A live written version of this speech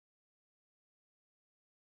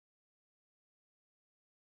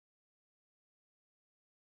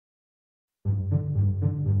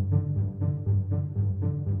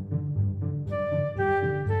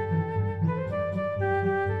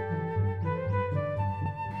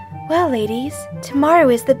Well, ladies, tomorrow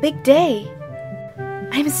is the big day.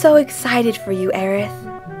 I'm so excited for you, Aerith.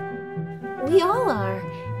 We all are.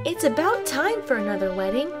 It's about time for another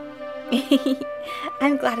wedding.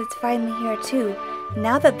 I'm glad it's finally here too.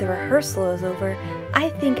 Now that the rehearsal is over, I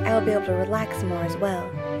think I'll be able to relax more as well.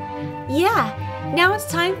 Yeah, now it's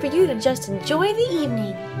time for you to just enjoy the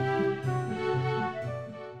evening.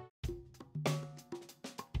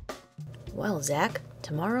 Well, Zack,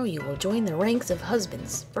 tomorrow you will join the ranks of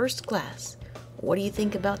husbands, first class. What do you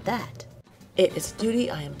think about that? It is a duty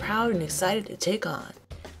I am proud and excited to take on.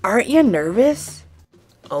 Aren't you nervous?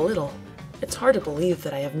 A little. It's hard to believe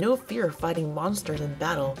that I have no fear of fighting monsters in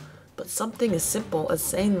battle, but something as simple as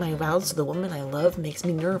saying my vows to the woman I love makes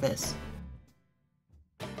me nervous.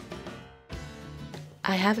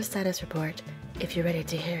 I have a status report, if you're ready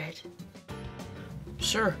to hear it.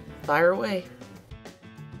 Sure, fire away.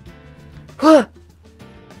 Huh?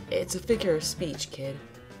 It's a figure of speech, kid.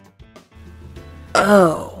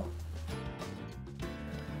 Oh.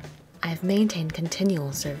 I've maintained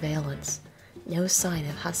continual surveillance. No sign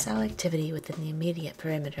of hostile activity within the immediate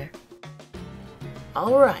perimeter.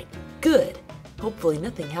 Alright, good. Hopefully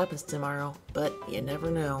nothing happens tomorrow, but you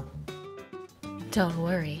never know. Don't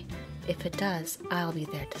worry. If it does, I'll be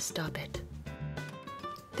there to stop it.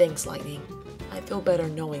 Thanks, Lightning. I feel better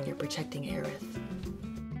knowing you're protecting Aerith.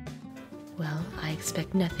 Well, I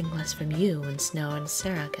expect nothing less from you when Snow and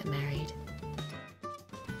Sarah get married.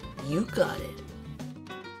 You got it.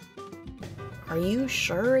 Are you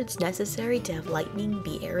sure it's necessary to have Lightning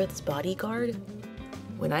be Aerith's bodyguard?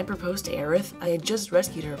 When I proposed to Aerith, I had just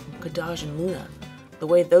rescued her from Kadaj and Luna. The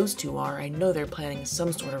way those two are, I know they're planning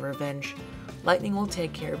some sort of revenge. Lightning will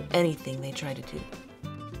take care of anything they try to do.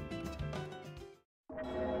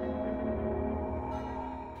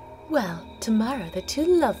 Well, tomorrow the two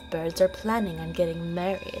lovebirds are planning on getting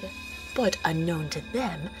married. But unknown to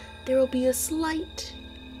them, there will be a slight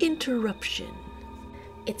interruption.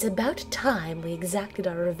 It's about time we exacted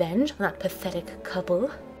our revenge on that pathetic couple.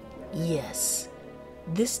 Yes.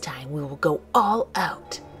 This time we will go all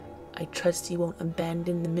out. I trust you won't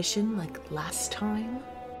abandon the mission like last time?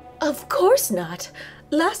 Of course not.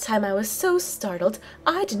 Last time I was so startled,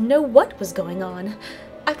 I didn't know what was going on.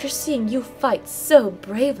 After seeing you fight so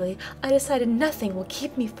bravely, I decided nothing will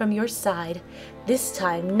keep me from your side. This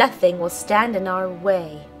time, nothing will stand in our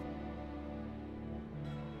way.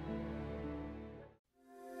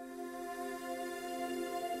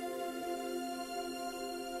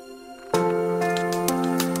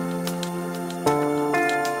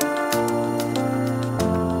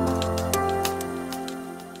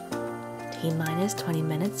 T-minus 20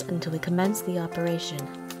 minutes until we commence the operation.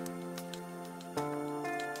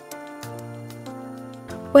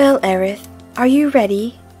 Well, Aerith, are you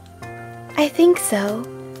ready? I think so.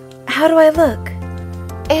 How do I look?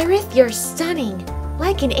 Aerith, you're stunning,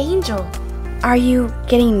 like an angel. Are you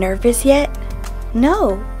getting nervous yet?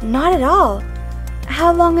 No, not at all.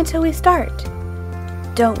 How long until we start?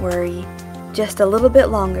 Don't worry, just a little bit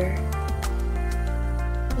longer.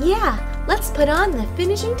 Yeah, let's put on the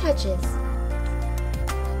finishing touches.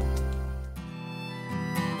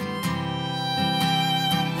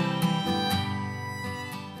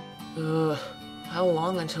 How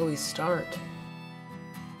long until we start?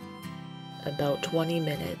 About 20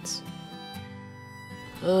 minutes.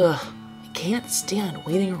 I can't stand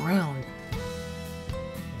waiting around.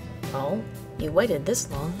 Oh, you waited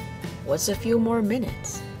this long. What's a few more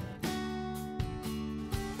minutes?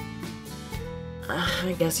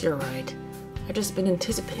 I guess you're right. I've just been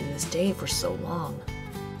anticipating this day for so long.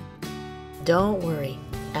 Don't worry.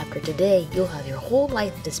 After today, you'll have your whole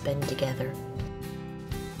life to spend together.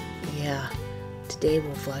 Yeah, today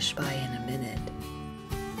will flash by in a minute.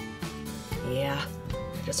 Yeah,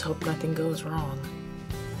 I just hope nothing goes wrong.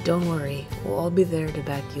 Don't worry, we'll all be there to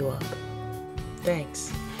back you up. Thanks.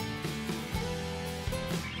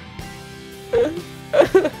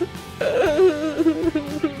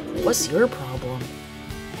 What's your problem?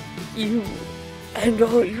 You and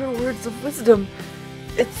all your words of wisdom.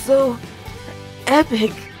 It's so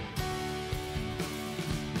epic.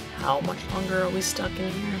 How much longer are we stuck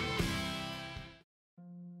in here?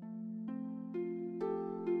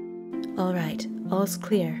 Alright, all's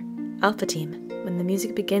clear. Alpha Team, when the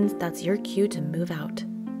music begins, that's your cue to move out.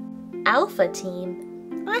 Alpha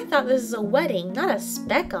Team? I thought this was a wedding, not a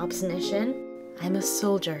Spec Ops mission. I'm a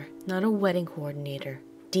soldier, not a wedding coordinator.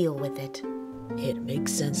 Deal with it. It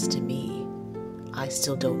makes sense to me. I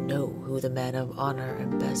still don't know who the man of honor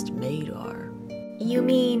and best maid are. You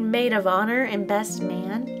mean maid of honor and best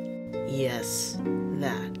man? Yes,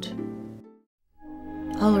 that.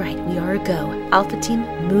 Alright, we are a go. Alpha Team,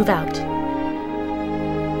 move out.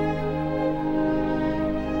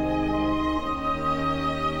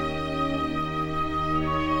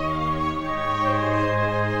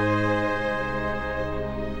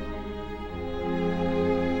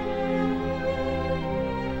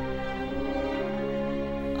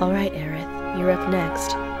 Alright, Aerith, you're up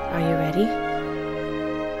next. Are you ready?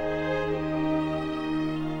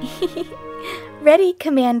 Ready,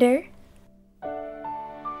 Commander.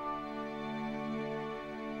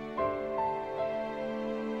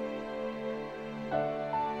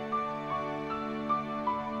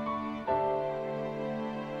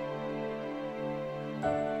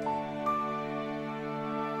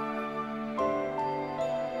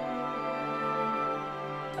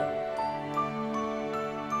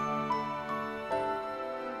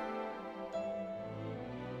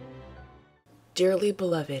 Dearly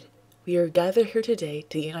beloved, we are gathered here today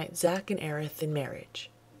to unite Zack and Aerith in marriage.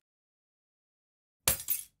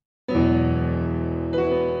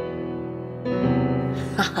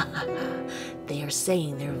 They are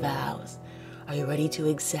saying their vows. Are you ready to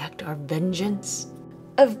exact our vengeance?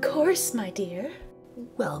 Of course, my dear.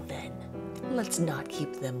 Well then, let's not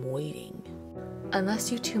keep them waiting.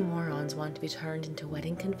 Unless you two morons want to be turned into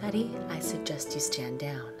wedding confetti, I suggest you stand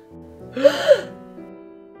down.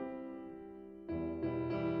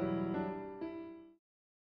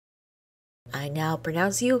 I now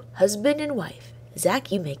pronounce you husband and wife.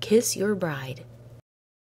 Zack, you may kiss your bride.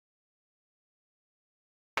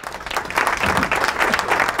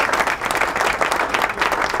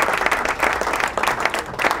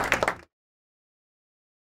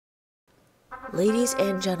 Ladies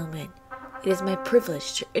and gentlemen, it is my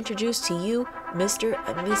privilege to introduce to you Mr.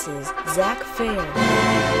 and Mrs. Zack Fair.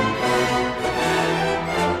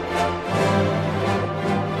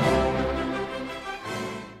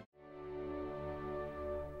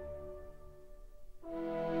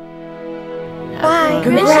 Bye.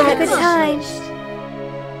 Good Have a good time.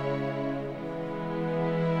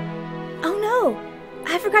 Oh no!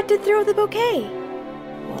 I forgot to throw the bouquet.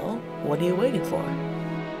 Well, what are you waiting for?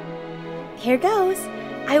 Here goes.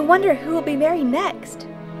 I wonder who will be married next.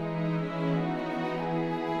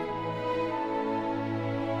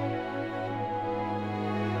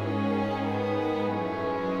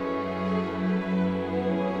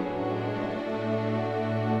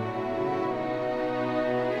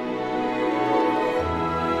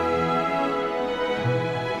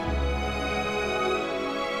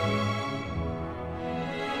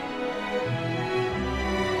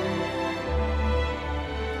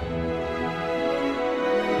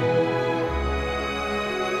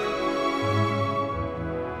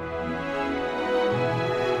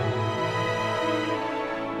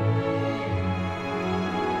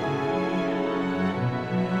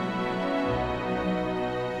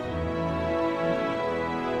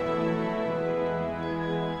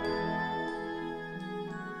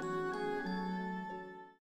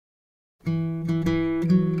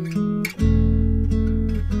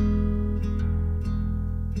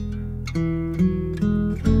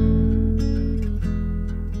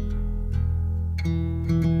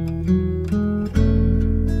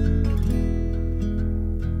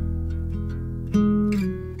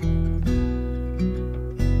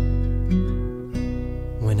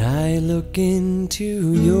 Look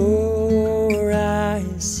into your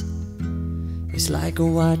eyes, it's like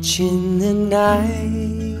watching the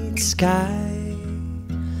night sky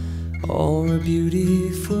or a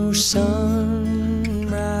beautiful sunrise.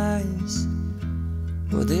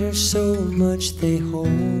 Well, there's so much they hold,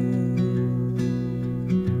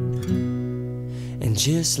 and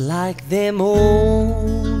just like them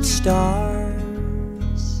old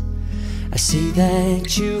stars, I see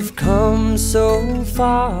that you've come so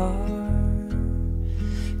far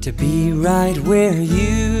to be right where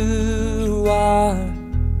you are.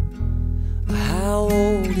 How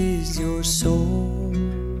old is your soul?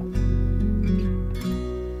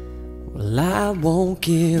 Well, I won't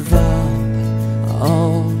give up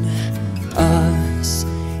on us,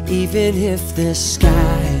 even if the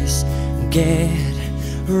skies get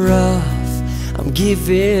rough. I'm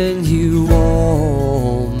giving you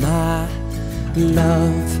all my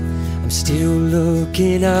love. I'm still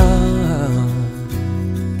looking up.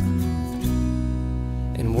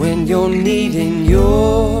 When you're needing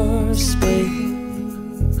your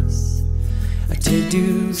space to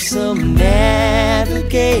do some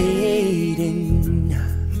navigating,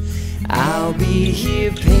 I'll be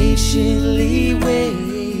here patiently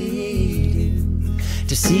waiting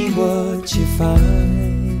to see what you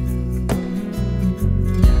find.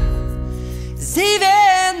 'Cause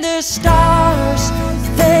even the stars,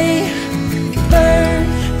 they burn,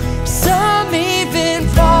 some even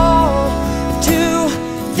fall to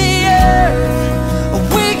the earth.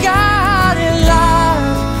 We got in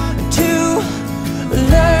life to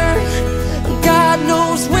learn. God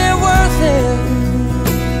knows we're worth it.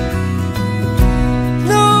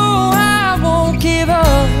 No, I won't give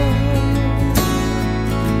up.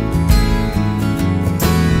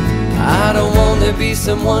 to be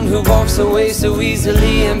someone who walks away so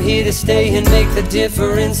easily. I'm here to stay and make the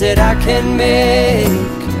difference that I can make.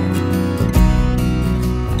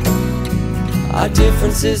 Our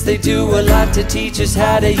differences, they do a lot to teach us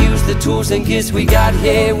how to use the tools and gifts we got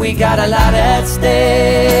here. We got a lot at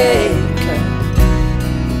stake.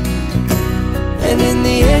 And in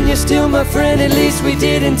the end, you're still my friend. At least we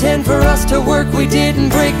did intend for us to work. We didn't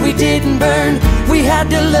break, we didn't burn. We had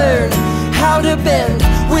to learn how to bend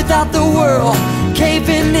without the world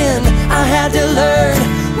caving in. I had to learn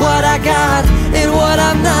what I got and what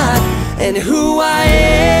I'm not, and who I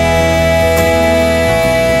am.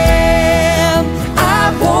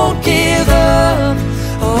 I won't give up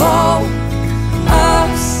on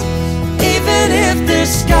us, even if the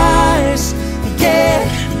skies get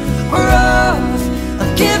rough.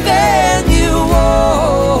 I'm giving you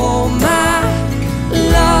all my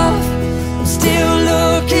love. I'm still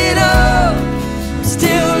looking up, I'm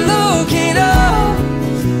still looking up.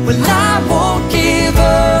 Well, I won't give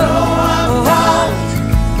up on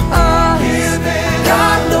us.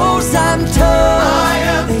 God knows I'm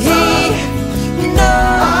tough. He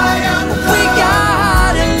knows we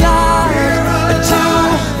got a lot to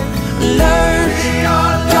learn.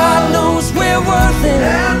 God knows we're worth it.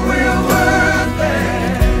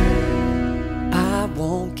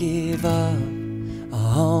 Give up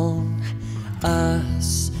on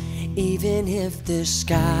us, even if the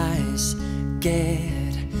skies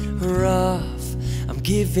get rough. I'm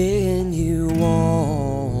giving you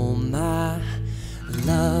all my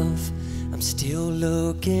love. I'm still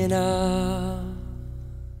looking up.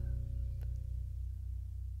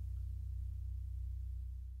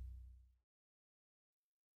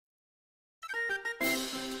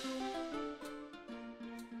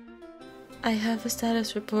 I have a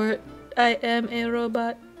status report. I am a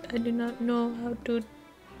robot. I do not know how to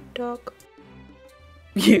talk.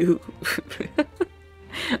 You.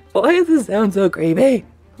 Why does this sound so creepy?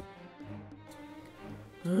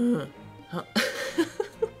 Oh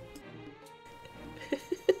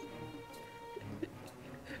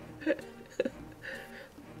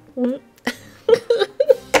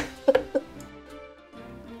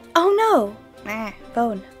no!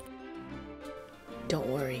 Phone. Don't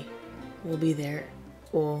worry. We'll be there.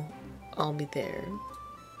 Well, I'll be there.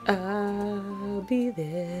 I'll be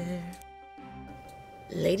there.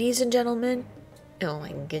 Ladies and gentlemen. Oh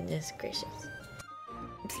my goodness gracious.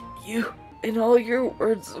 You and all your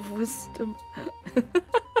words of wisdom.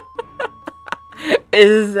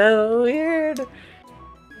 It's so weird.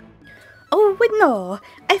 Oh wait, no!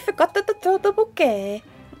 I forgot to throw the bouquet.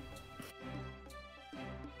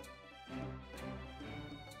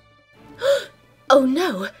 Oh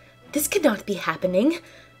no! This cannot be happening.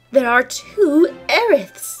 There are 2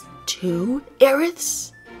 Aeriths. 2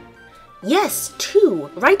 Aeriths? Yes, 2.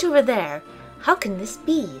 Right over there. How can this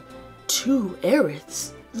be? 2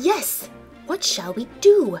 Aeriths? Yes. What shall we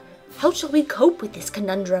do? How shall we cope with this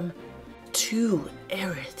conundrum? 2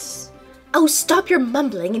 Aeriths. Oh, stop your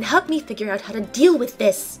mumbling and help me figure out how to deal with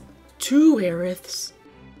this. 2 Aeriths.